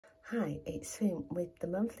Hi, it's Sue with the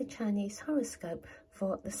monthly Chinese horoscope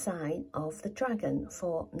for the sign of the dragon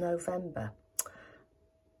for November.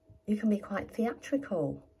 You can be quite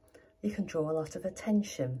theatrical. You can draw a lot of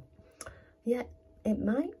attention. Yet it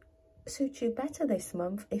might suit you better this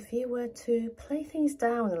month if you were to play things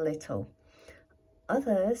down a little.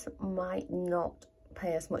 Others might not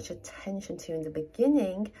pay as much attention to you in the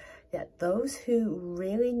beginning, yet those who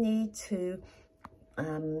really need to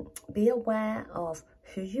be aware of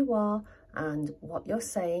who you are and what you're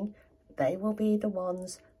saying, they will be the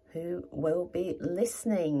ones who will be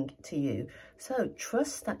listening to you. So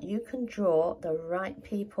trust that you can draw the right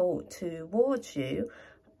people towards you,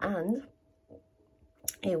 and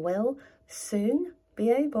you will soon be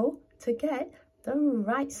able to get the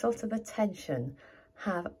right sort of attention.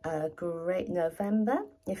 Have a great November.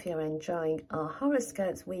 If you're enjoying our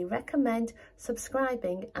horoscopes, we recommend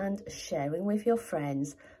subscribing and sharing with your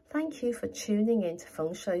friends. Thank you for tuning in to Feng Shui